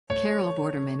Carol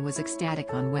Vorderman was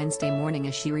ecstatic on Wednesday morning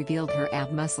as she revealed her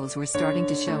ab muscles were starting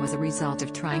to show as a result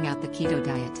of trying out the keto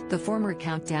diet. The former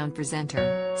Countdown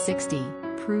presenter, 60,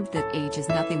 proved that age is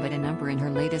nothing but a number in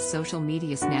her latest social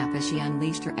media snap as she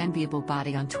unleashed her enviable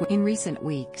body on Twitter. In recent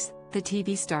weeks, the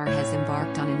TV star has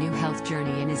embarked on a new health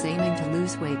journey and is aiming to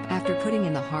lose weight after putting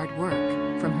in the hard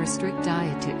work. From her strict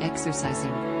diet to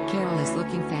exercising, Carol is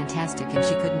looking fantastic and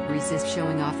she couldn't resist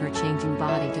showing off her changing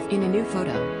body. In a new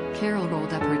photo, Carol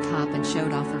rolled up her top and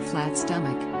showed off her flat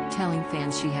stomach, telling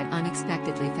fans she had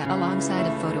unexpectedly found. Alongside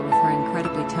a photo of her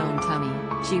incredibly toned tummy,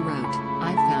 she wrote,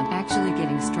 "I found actually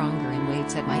getting stronger in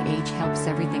weights at my age helps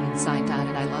everything inside out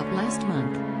and I love." Last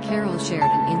month, Carol shared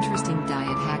an interesting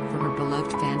diet hack for her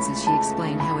beloved fans as she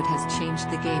explained how it has changed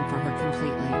the game for her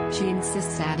completely. She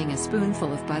insists adding a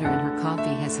spoonful of butter in her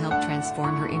coffee has helped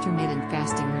transform her intermittent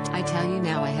fasting routine. "I tell you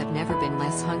now, I have never been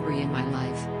less hungry in my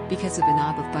life, because of a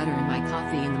knob of butter in my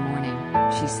coffee in the morning,"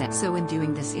 she said. "So in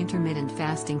doing this intermittent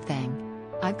fasting thing,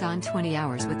 I've gone 20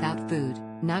 hours without food,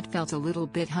 not felt a little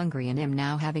bit hungry and am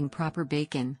now having proper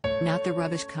bacon, not the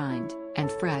rubbish kind,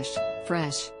 and fresh,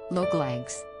 local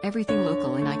eggs, everything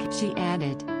local and she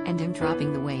added, "and am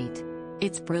dropping the weight.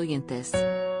 It's brilliant this."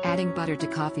 Adding butter to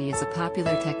coffee is a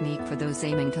popular technique for those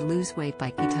aiming to lose weight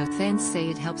by keto. Fans say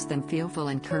it helps them feel full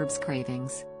and curbs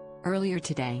cravings. Earlier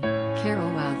today,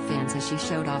 Carol wowed fans as she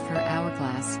showed off her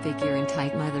hourglass figure in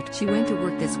tight leather. She went to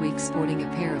work this week sporting a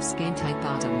pair of skin-tight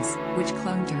bottoms, which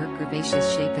clung to her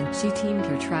curvaceous shape, and she teamed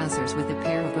her trousers with a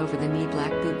pair of over-the-knee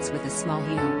black boots with a small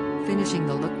heel, finishing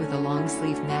the look with a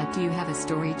long-sleeve mat. Do you have a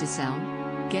story to sell?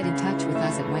 Get in touch with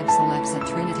us at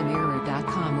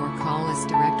webcelebs@trinitymirror.com or call us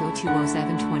direct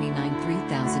 0207 29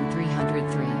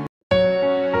 3303.